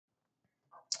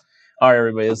All right,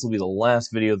 everybody, this will be the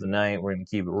last video of the night. We're going to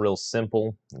keep it real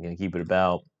simple. I'm going to keep it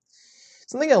about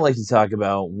something I like to talk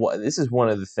about. This is one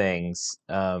of the things.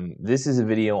 This is a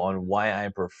video on why I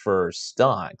prefer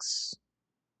stocks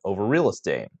over real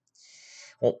estate.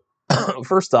 Well,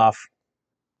 first off,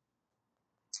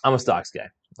 I'm a stocks guy.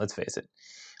 Let's face it.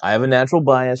 I have a natural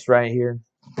bias right here.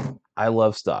 I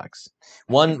love stocks.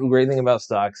 One great thing about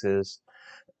stocks is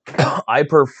I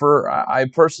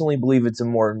personally believe it's a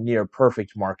more near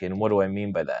perfect market. And what do I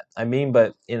mean by that? I mean,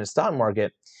 but in a stock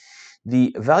market,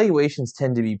 the valuations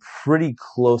tend to be pretty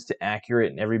close to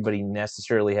accurate, and everybody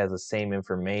necessarily has the same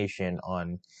information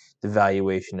on the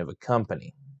valuation of a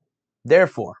company.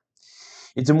 Therefore,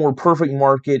 it's a more perfect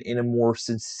market in a more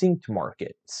succinct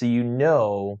market. So you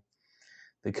know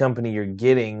the company you're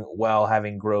getting while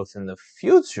having growth in the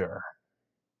future.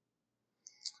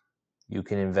 You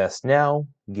can invest now,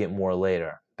 get more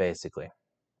later, basically.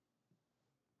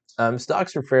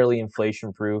 Stocks are fairly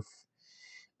inflation-proof.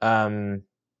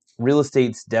 Real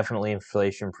estate's definitely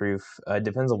inflation-proof.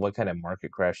 Depends on what kind of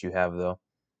market crash you have, though.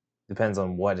 Depends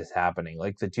on what is happening.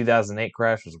 Like the 2008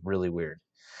 crash was really weird.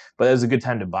 But it was a good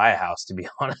time to buy a house, to be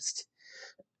honest.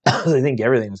 I think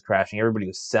everything was crashing. Everybody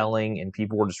was selling, and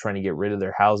people were just trying to get rid of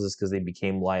their houses because they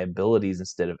became liabilities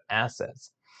instead of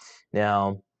assets.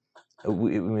 Now,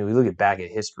 we look at back at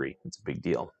history. It's a big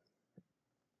deal.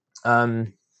 No,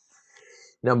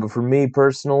 but for me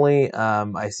personally,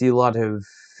 I see a lot of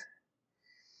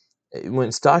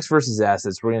when stocks versus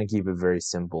assets, we're going to keep it very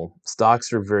simple.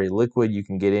 Stocks are very liquid. You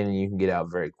can get in and you can get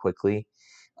out very quickly.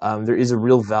 There is a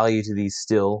real value to these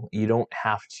still. You don't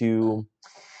have to.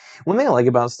 One thing I like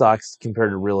about stocks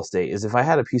compared to real estate is if I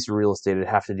had a piece of real estate, I'd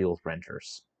have to deal with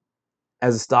renters.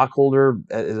 As a stockholder,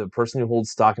 as a person who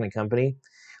holds stock in a company,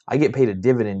 I get paid a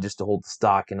dividend just to hold the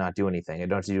stock and not do anything. I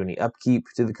don't have to do any upkeep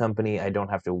to the company. I don't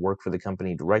have to work for the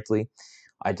company directly.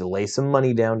 I delay some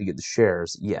money down to get the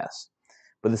shares, yes.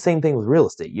 But the same thing with real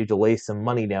estate. You delay some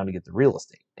money down to get the real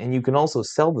estate. And you can also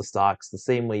sell the stocks the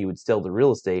same way you would sell the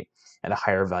real estate at a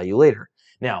higher value later.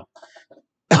 Now,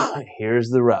 here's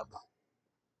the rub.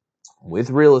 With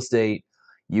real estate,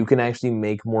 you can actually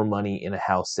make more money in a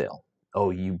house sale.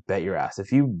 Oh, you bet your ass.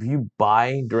 If you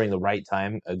buy during the right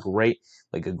time, a great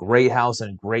house in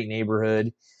a great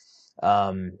neighborhood,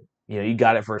 you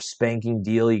got it for a spanking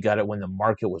deal. You got it when the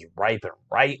market was ripe and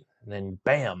right, and then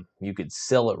bam, you could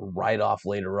sell it right off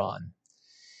later on.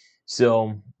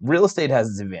 So real estate has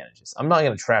its advantages. I'm not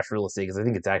going to trash real estate because I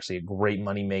think it's actually a great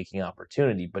money-making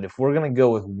opportunity. But if we're going to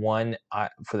go with one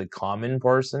for the common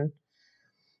person,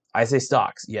 I say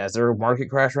stocks. Yeah, is there a market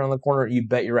crash around the corner? You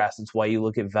bet your ass. That's why you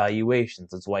look at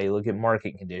valuations. That's why you look at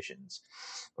market conditions.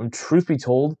 And truth be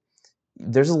told,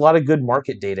 there's a lot of good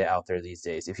market data out there these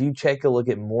days. If you take a look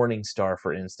at Morningstar,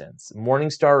 for instance,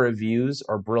 Morningstar reviews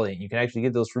are brilliant. You can actually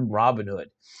get those from Robinhood,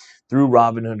 through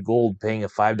Robinhood Gold, paying a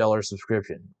 $5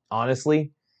 subscription.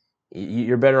 Honestly,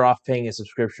 you're better off paying a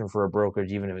subscription for a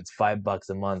brokerage, even if it's $5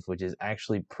 a month, which is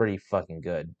actually pretty fucking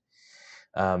good.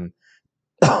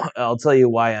 I'll tell you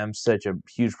why I'm such a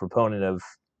huge proponent of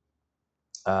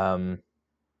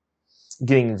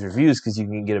getting these reviews, because you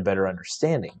can get a better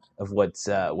understanding of what's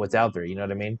out there. You know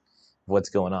what I mean? What's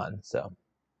going on. So,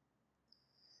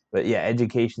 but yeah,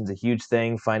 education's a huge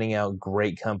thing. Finding out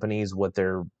great companies, what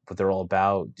they're all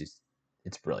about,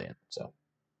 it's brilliant. So,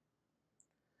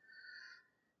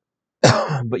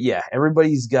 but yeah,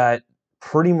 everybody's got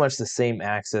pretty much the same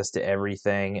access to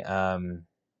everything.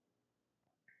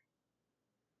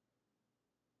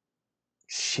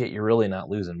 Shit, you're really not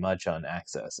losing much on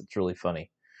access. It's really funny.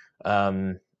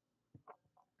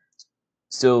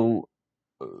 So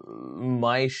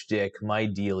my shtick, my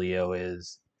dealio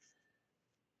is,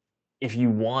 if you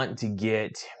want to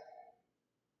get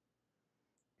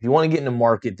in a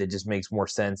market that just makes more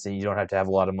sense and you don't have to have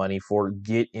a lot of money for,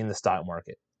 get in the stock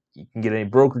market. You can get a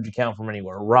brokerage account from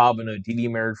anywhere: Robinhood, TD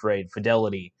Ameritrade,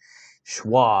 Fidelity,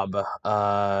 Schwab,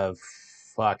 from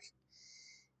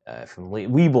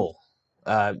Webull.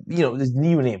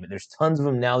 You name it. There's tons of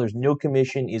them now. There's no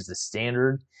commission is the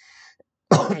standard.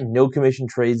 No commission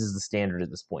trades is the standard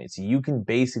at this point. So you can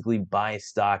basically buy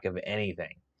stock of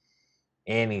anything.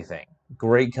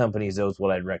 Great companies, those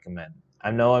what I'd recommend. I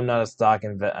know I'm not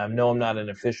I'm not an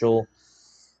official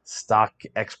stock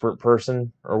expert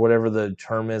person, or whatever the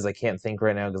term is. I can't think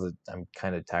right now because I'm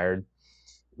kind of tired.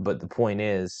 But the point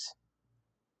is,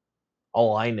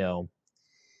 all I know,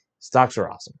 stocks are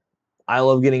awesome. I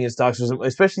love getting in stocks,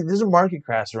 especially there's a market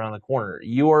crash around the corner.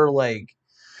 You're like,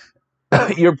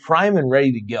 you're prime and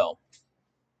ready to go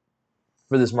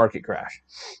for this market crash.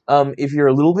 If you're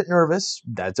a little bit nervous,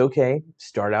 that's okay.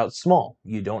 Start out small.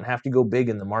 You don't have to go big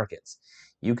in the markets.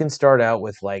 You can start out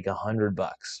with like $100,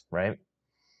 right?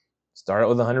 Start out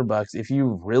with $100. If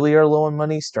you really are low on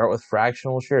money, start with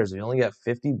fractional shares. If you only got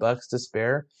 $50 to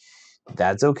spare,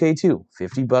 that's okay too.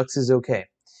 $50 is okay.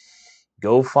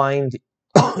 Go find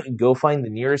go find the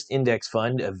nearest index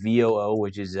fund, a VOO,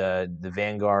 which is the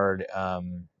Vanguard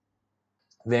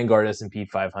S&P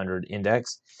 500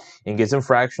 index, and get some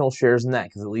fractional shares in that,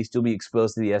 because at least you'll be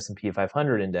exposed to the S&P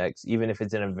 500 index, even if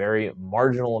it's in a very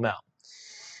marginal amount.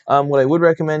 What I would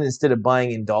recommend, instead of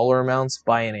buying in dollar amounts,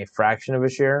 buy in a fraction of a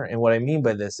share. And what I mean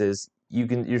by this is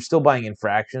you're still buying in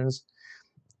fractions.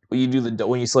 When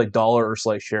you select dollar or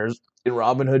select shares in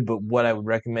Robinhood, but what I would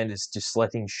recommend is just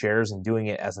selecting shares and doing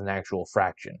it as an actual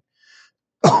fraction.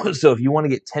 So if you want to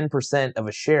get 10% of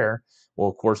a share, well,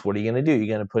 of course, what are you going to do?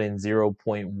 You're going to put in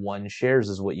 0.1 shares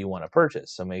is what you want to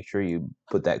purchase. So make sure you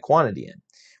put that quantity in.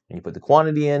 When you put the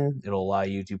quantity in, it'll allow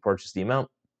you to purchase the amount.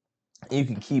 You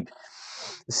can keep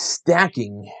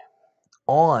stacking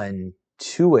on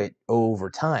to it over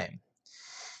time.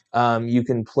 You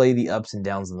can play the ups and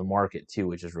downs of the market too,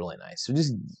 which is really nice. So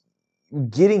just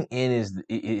getting in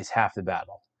is half the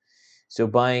battle. So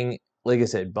buying, like I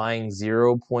said, buying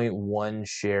 0.1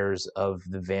 shares of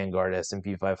the Vanguard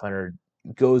S&P 500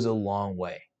 goes a long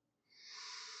way.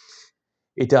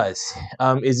 It does.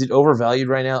 Is it overvalued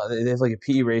right now? They have like a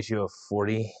PE ratio of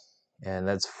 40, and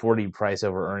that's 40 price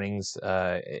over earnings,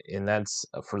 and that's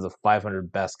for the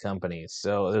 500 best companies.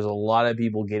 So there's a lot of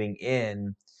people getting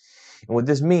in. And what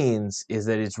this means is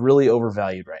that it's really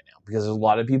overvalued right now, because there's a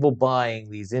lot of people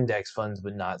buying these index funds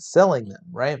but not selling them,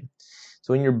 right?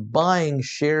 So when you're buying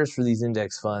shares for these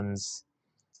index funds,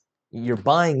 you're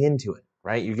buying into it,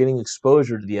 right? You're getting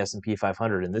exposure to the S&P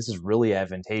 500, and this is really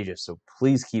advantageous. So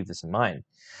please keep this in mind.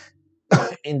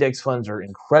 Index funds are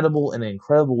incredible and an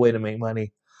incredible way to make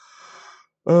money.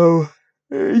 Oh,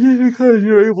 because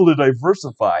you're able to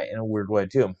diversify in a weird way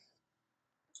too.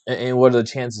 And what are the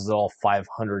chances that all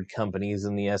 500 companies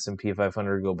in the S&P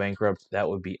 500 go bankrupt? That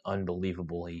would be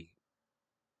unbelievably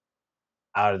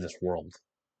out of this world.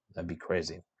 That'd be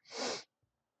crazy.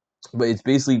 But it's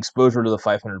basically exposure to the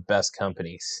 500 best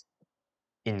companies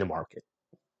in the market.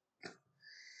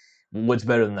 What's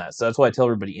better than that? So that's why I tell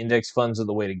everybody index funds are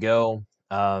the way to go.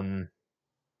 If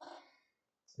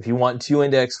you want 2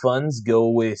 index funds, go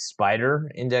with Spider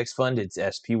Index Fund. It's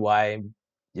SPY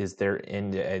is their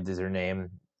name,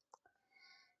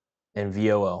 and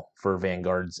VOO for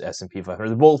Vanguard's S&P 500.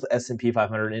 They're both S&P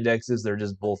 500 indexes. They're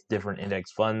just both different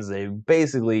index funds. They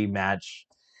basically match.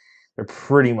 They're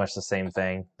pretty much the same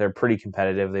thing. They're pretty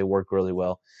competitive. They work really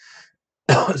well.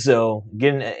 So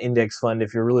get an index fund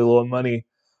if you're really low on money.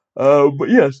 But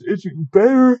yes, it's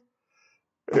better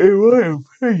in my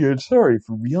opinion. Sorry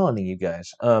for yawning, you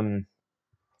guys.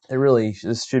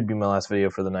 This should be my last video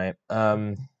for the night.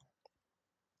 Plan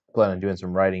on doing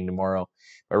some writing tomorrow.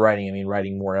 By writing, I mean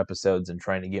writing more episodes and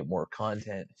trying to get more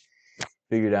content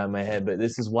figured out in my head. But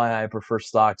this is why I prefer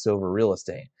stocks over real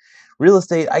estate. Real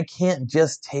estate, I can't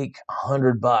just take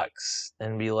 $100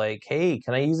 and be like, hey,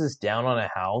 can I use this down on a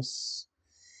house?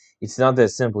 It's not that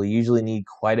simple. You usually need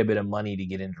quite a bit of money to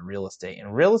get into real estate.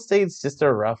 And real estate's just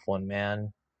a rough one,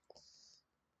 man.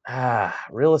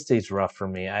 Real estate's rough for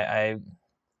me. I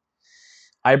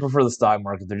prefer the stock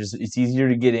market. It's easier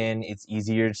to get in, it's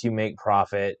easier to make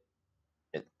profit.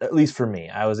 At least for me.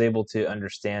 I was able to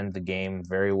understand the game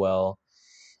very well.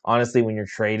 Honestly, when you're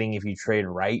trading, if you trade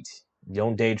right,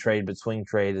 don't day trade, but swing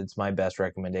trade. It's my best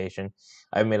recommendation.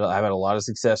 I've had a lot of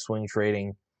success swing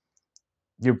trading.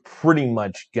 You're pretty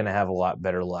much gonna have a lot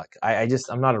better luck.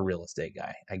 I'm not a real estate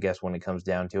guy, I guess, when it comes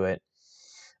down to it.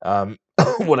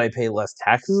 Would I pay less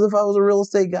taxes if I was a real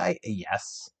estate guy?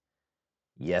 Yes,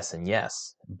 and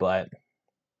yes. But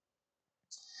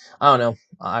I don't know.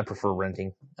 I prefer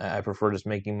renting. I prefer just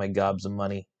making my gobs of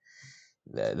money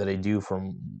that I do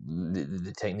from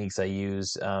the techniques I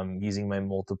use, using my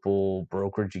multiple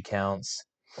brokerage accounts.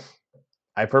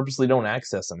 I purposely don't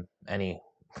access them anyway.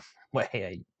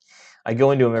 I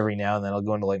go into them every now and then. I'll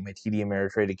go into like my TD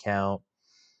Ameritrade account.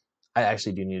 I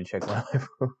actually do need to check one of my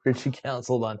brokerage accounts.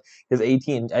 Hold on, because I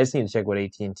just need to check what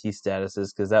AT&T status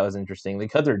is, because that was interesting. They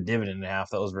cut their dividend in half.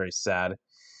 That was very sad. I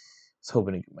was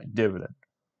hoping to get my dividend.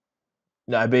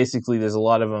 No, there's a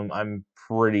lot of them. I'm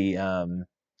pretty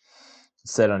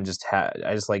set on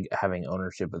I just like having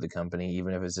ownership of the company,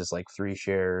 even if it's just like 3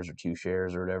 shares or 2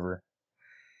 shares or whatever.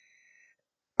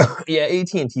 Yeah,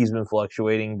 AT&T's been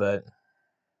fluctuating, but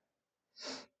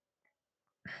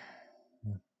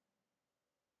hmm.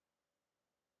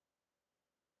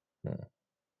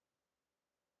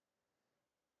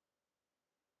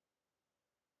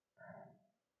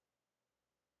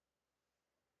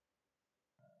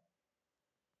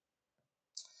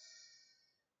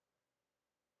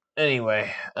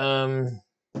 Anyway,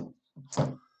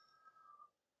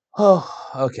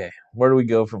 oh, okay. Where do we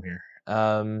go from here?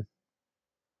 Yeah.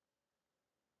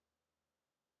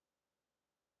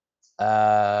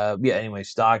 Anyway,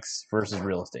 stocks versus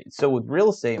real estate. So with real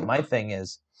estate, my thing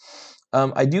is, I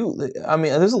mean,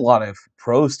 there's a lot of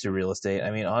pros to real estate.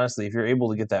 I mean, honestly, if you're able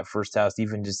to get that first house,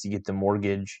 even just to get the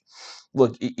mortgage,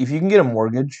 look, if you can get a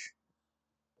mortgage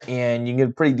and you can get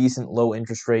a pretty decent low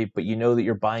interest rate, but you know that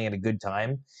you're buying at a good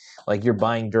time, like you're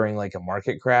buying during like a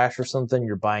market crash or something,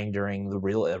 you're buying during the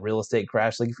real estate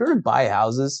crash. Like if you were to buy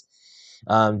houses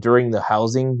during the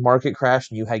housing market crash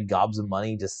and you had gobs of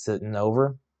money just sitting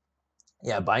over,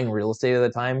 yeah, buying real estate at the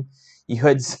time, you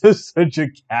had such a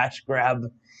cash grab.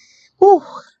 Whew,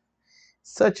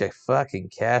 such a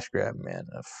fucking cash grab, man.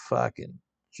 A fucking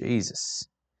Jesus.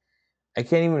 I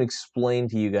can't even explain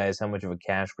to you guys how much of a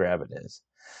cash grab it is.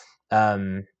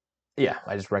 Um, yeah,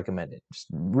 I just recommend it. Just,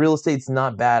 real estate's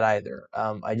not bad either.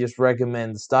 I just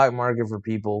recommend the stock market for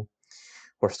people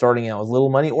who are starting out with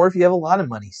little money, or if you have a lot of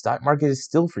money, stock market is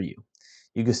still for you.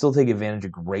 You can still take advantage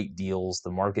of great deals.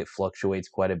 The market fluctuates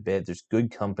quite a bit. There's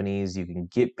good companies. You can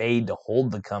get paid to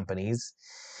hold the companies.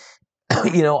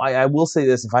 I will say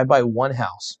this: if I buy one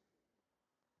house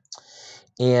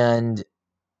and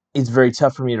it's very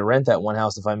tough for me to rent that one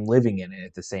house if I'm living in it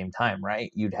at the same time,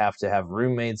 right? You'd have to have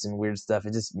roommates and weird stuff.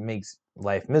 It just makes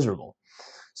life miserable.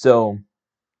 So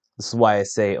this is why I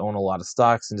say own a lot of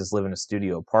stocks and just live in a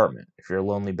studio apartment if you're a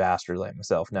lonely bastard like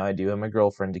myself. Now I do have my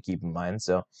girlfriend to keep in mind,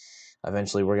 so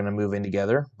eventually we're gonna move in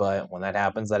together. But when that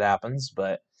happens, that happens.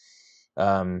 But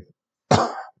um,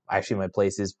 actually, my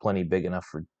place is plenty big enough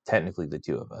for technically the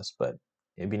two of us. But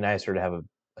it'd be nicer to have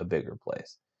a bigger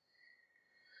place.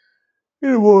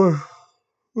 More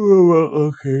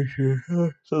location,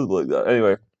 something like that.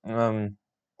 Anyway,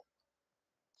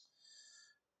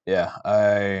 yeah,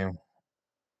 I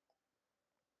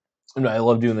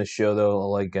love doing this show though.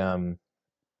 Like, and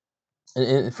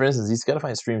for instance, he's got to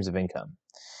find streams of income.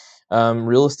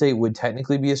 Real estate would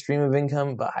technically be a stream of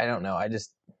income, but I don't know. I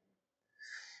just,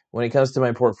 when it comes to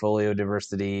my portfolio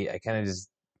diversity, I kind of just,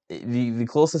 the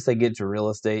closest I get to real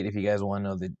estate, if you guys want to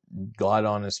know the God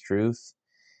honest truth,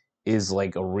 is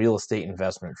like a real estate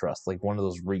investment trust, like one of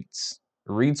those REITs.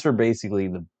 REITs are basically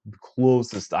the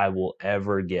closest I will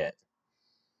ever get.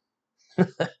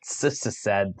 It's just a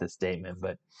sad statement,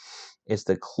 but it's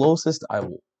the closest I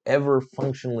will ever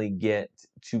functionally get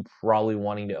to probably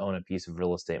wanting to own a piece of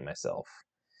real estate myself.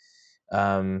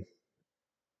 Um,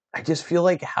 I just feel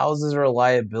like houses are a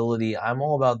liability. I'm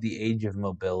all about the age of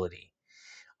mobility.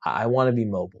 I want to be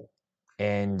mobile,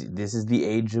 and this is the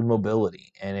age of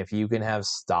mobility. And if you can have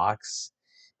stocks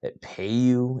that pay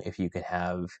you, if you can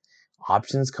have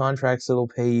options contracts that'll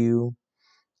pay you,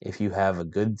 if you have a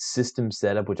good system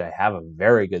setup, which I have a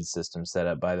very good system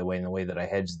setup, by the way, in the way that I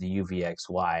hedge the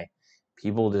UVXY.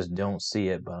 People just don't see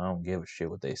it, but I don't give a shit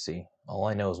what they see. All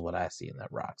I know is what I see, and that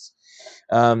rocks.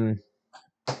 Um,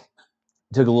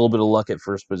 took a little bit of luck at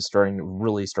first, but it's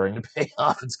really starting to pay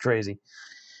off. It's crazy.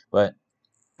 But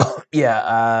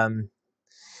yeah,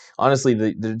 honestly,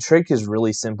 the trick is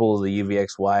really simple. The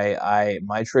UVXY,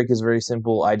 my trick is very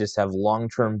simple. I just have long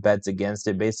term bets against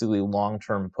it, basically long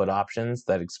term put options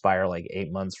that expire like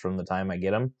 8 months from the time I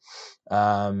get them,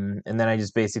 and then I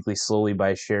just basically slowly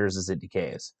buy shares as it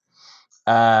decays.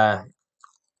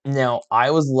 Now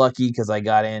I was lucky because I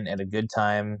got in at a good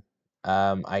time.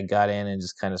 I got in and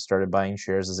just kind of started buying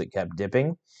shares as it kept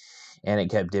dipping, and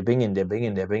it kept dipping and dipping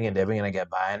and dipping and dipping, and I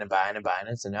kept buying and buying and buying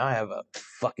it. So now I have a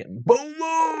fucking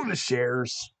boatload of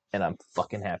shares, and I'm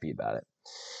fucking happy about it.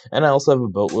 And I also have a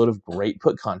boatload of great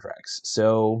put contracts.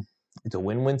 So it's a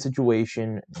win-win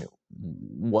situation,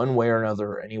 one way or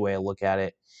another, any way I look at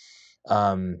it.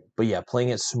 But yeah, playing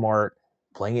it smart,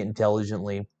 playing it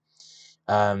intelligently.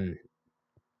 Um,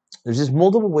 there's just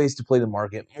multiple ways to play the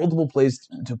market, multiple ways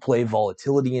to play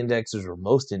volatility indexes or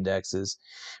most indexes.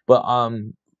 But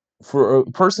for a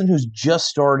person who's just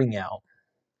starting out,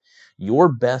 your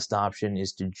best option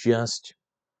is to just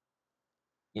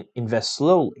invest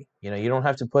slowly. You don't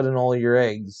have to put in all your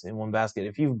eggs in one basket.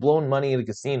 If you've blown money at a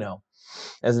casino,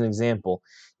 as an example,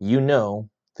 you know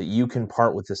that you can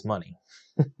part with this money.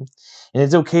 And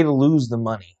it's okay to lose the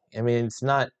money. I mean, it's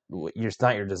not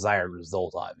your desired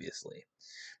result, obviously.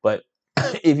 But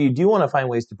if you do want to find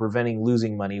ways to preventing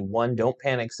losing money, one, don't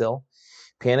panic sell.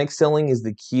 Panic selling is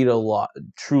the key to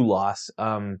true loss.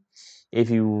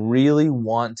 If you really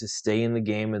want to stay in the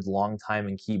game a long time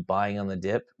and keep buying on the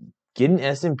dip, get an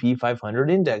S&P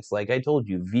 500 index, like I told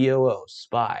you, VOO,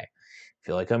 SPY. I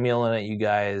feel like I'm yelling at you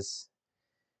guys.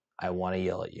 I want to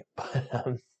yell at you.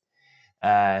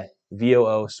 But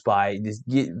VOO, SPY. Just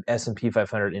get S&P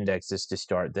 500 indexes to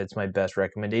start. That's my best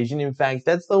recommendation. In fact,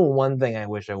 that's the one thing I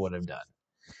wish I would have done.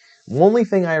 The only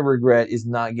thing I regret is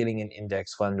not getting an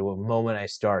index fund the moment I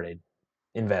started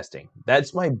investing.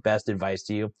 That's my best advice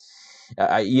to you.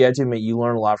 You have to admit, you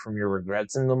learn a lot from your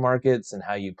regrets in the markets and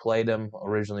how you played them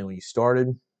originally when you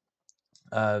started.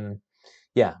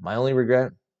 Yeah, my only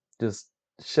regret, just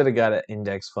should have got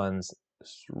index funds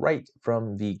right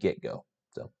from the get-go.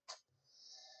 So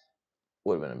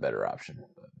would have been a better option.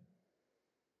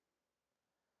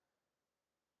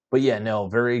 But yeah, no,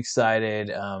 very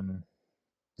excited.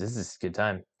 This is a good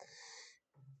time.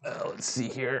 Let's see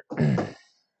here.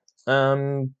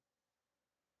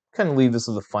 Kind of leave this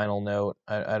with a final note.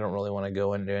 I don't really want to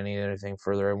go into anything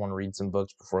further. I want to read some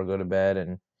books before I go to bed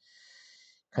and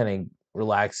kind of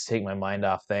relax, take my mind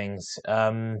off things.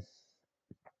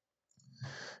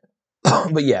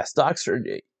 But yeah, stocks are.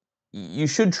 You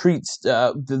should treat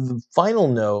the final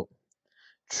note.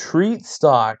 Treat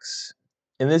stocks,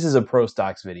 and this is a pro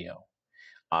stocks video.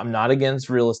 I'm not against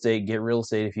real estate. Get real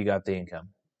estate if you got the income.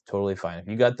 Totally fine. If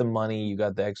you got the money, you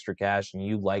got the extra cash, and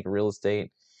you like real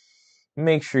estate,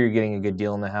 make sure you're getting a good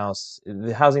deal in the house.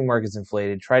 The housing market's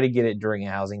inflated. Try to get it during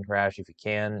a housing crash if you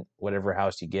can, whatever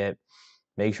house you get.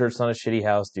 Make sure it's not a shitty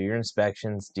house. Do your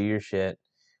inspections, do your shit,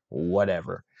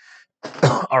 whatever.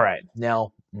 All right.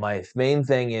 Now, my main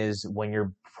thing is when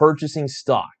you're purchasing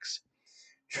stocks,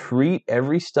 treat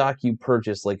every stock you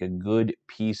purchase like a good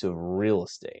piece of real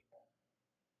estate.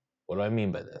 What do I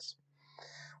mean by this?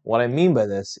 What I mean by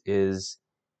this is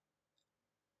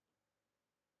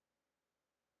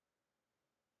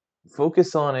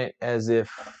focus on it as if,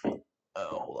 oh,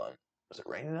 hold on. Is it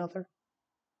raining out there?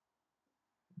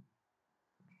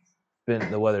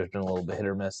 The weather's been a little bit hit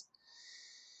or miss.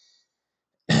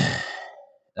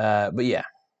 But yeah,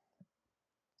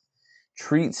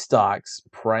 treat stocks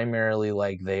primarily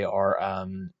like they are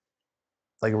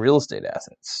like real estate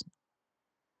assets.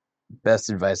 Best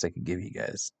advice I could give you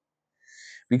guys,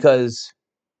 because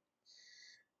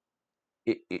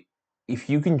if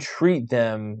you can treat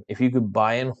them, if you could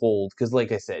buy and hold, because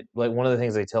like I said, like one of the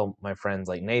things I tell my friends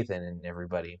like Nathan and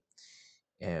everybody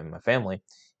and my family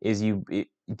is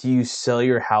do you sell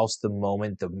your house the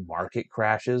moment the market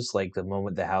crashes, like the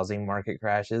moment the housing market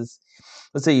crashes?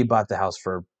 Let's say you bought the house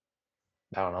for,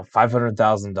 I don't know,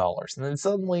 $500,000, and then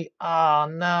suddenly, oh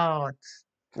no, it's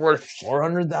worth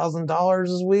 $400,000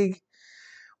 this week.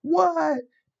 What?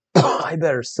 I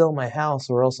better sell my house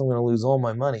or else I'm going to lose all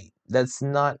my money. That's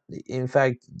not, in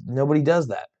fact, nobody does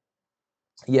that.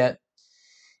 Yet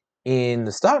in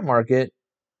the stock market,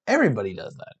 everybody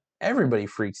does that. Everybody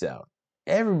freaks out.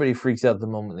 Everybody freaks out the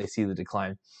moment they see the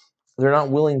decline. They're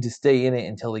not willing to stay in it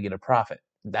until they get a profit.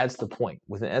 That's the point.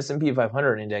 With an S&P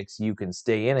 500 index, you can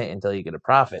stay in it until you get a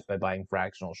profit by buying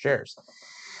fractional shares.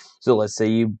 So let's say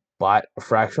you bought a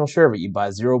fractional share, but you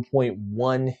bought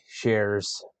 0.1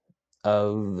 shares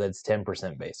of, that's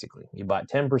 10% basically. You bought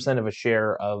 10% of a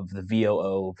share of the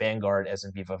VOO Vanguard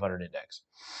S&P 500 index.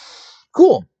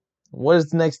 Cool. What does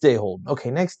the next day hold? Okay,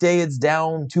 next day it's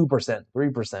down 2%,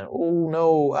 3%. Oh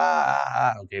no.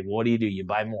 Okay, well, what do? You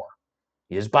buy more.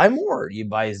 You just buy more. You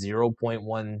buy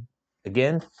 0.1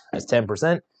 again. That's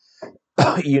 10%.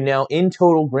 You now, in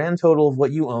total, grand total of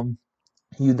what you own,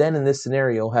 you then in this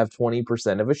scenario have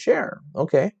 20% of a share.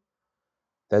 Okay,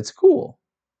 that's cool.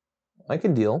 I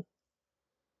can deal.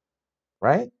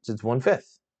 Right? So it's 1/5.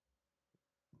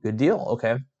 Good deal.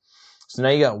 Okay. So now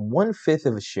you got 1/5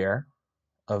 of a share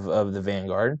of the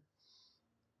Vanguard.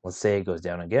 Let's say it goes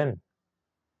down again.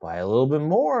 Buy a little bit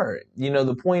more.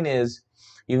 The point is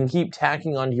you can keep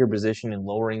tacking onto your position and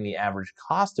lowering the average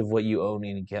cost of what you own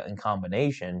in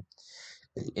combination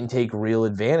and take real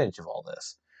advantage of all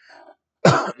this.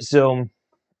 So,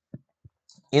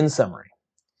 in summary,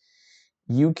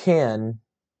 you can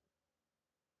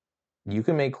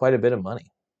make quite a bit of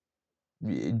money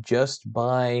just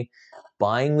by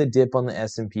buying the dip on the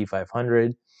S&P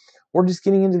 500 or just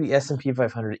getting into the S&P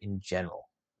 500 in general.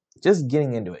 Just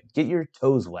getting into it. Get your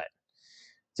toes wet.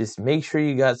 Just make sure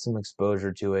you got some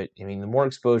exposure to it. I mean, the more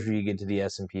exposure you get to the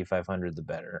S&P 500, the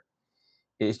better.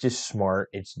 It's just smart.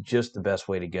 It's just the best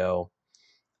way to go.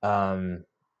 And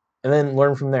then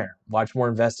learn from there. Watch more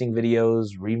investing videos,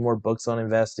 read more books on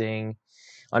investing,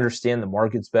 understand the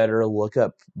markets better, look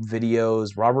up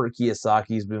videos. Robert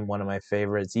Kiyosaki's been one of my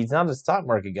favorites. He's not a stock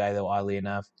market guy, though, oddly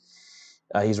enough.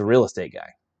 He's a real estate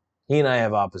guy. He and I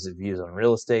have opposite views on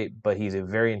real estate, but he's a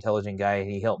very intelligent guy.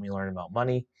 He helped me learn about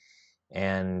money.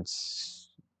 And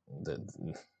the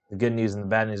good news and the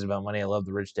bad news about money, I love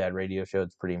the Rich Dad radio show.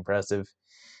 It's pretty impressive.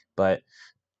 But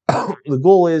the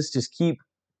goal is just keep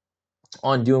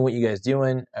on doing what you guys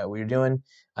doing, what you're doing.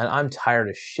 And I'm tired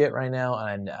of shit right now.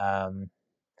 And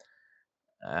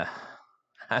uh,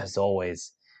 as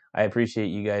always, I appreciate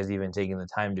you guys even taking the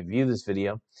time to view this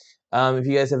video. If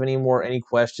you guys have any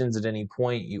questions at any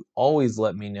point, you always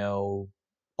let me know.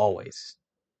 Always,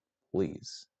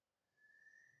 please.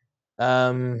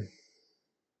 I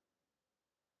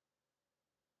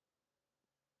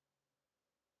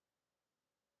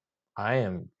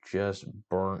am just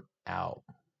burnt out.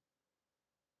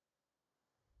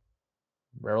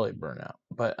 Rarely burnt out,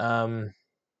 but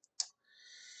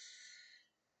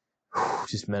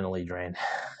just mentally drained.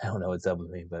 I don't know what's up with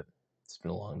me, but it's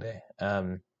been a long day.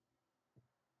 I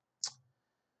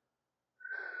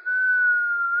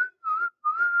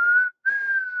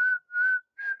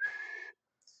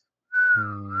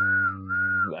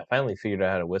finally figured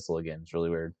out how to whistle again. It's really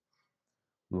weird.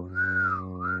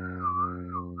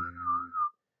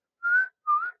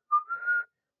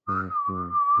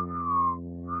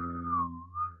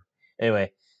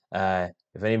 Anyway,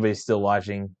 if anybody's still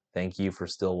watching, thank you for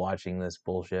still watching this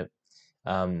bullshit.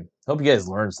 Hope you guys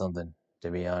learned something, to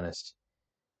be honest.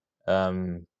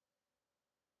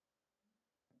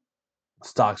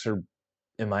 Stocks are,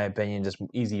 in my opinion, just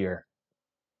easier,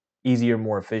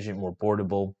 more efficient, more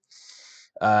portable.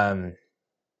 That's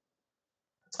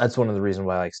one of the reasons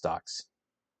why I like stocks.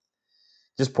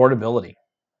 Just portability.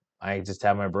 I just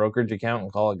have my brokerage account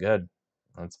and call it good.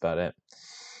 That's about it.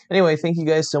 Anyway, thank you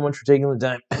guys so much for taking the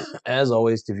time, as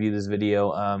always, to view this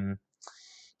video.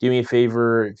 Do me a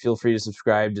favor, feel free to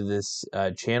subscribe to this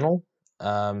channel.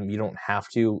 You don't have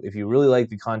to. If you really like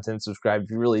the content, subscribe.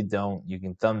 If you really don't, you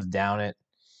can thumbs down it.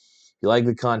 If you like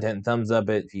the content, thumbs up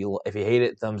it. If you hate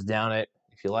it, thumbs down it.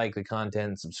 If you like the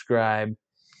content, subscribe.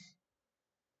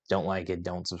 Don't like it,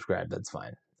 don't subscribe. That's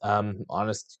fine.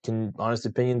 Honest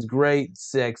opinion's great,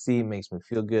 sexy, makes me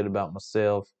feel good about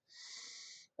myself.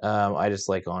 I just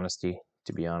like honesty,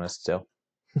 to be honest. So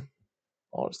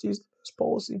honesty is the best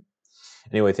policy.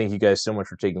 Anyway, thank you guys so much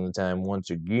for taking the time once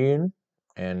again,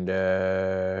 and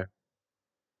I'll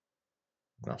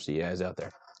see you guys out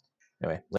there. Anyway.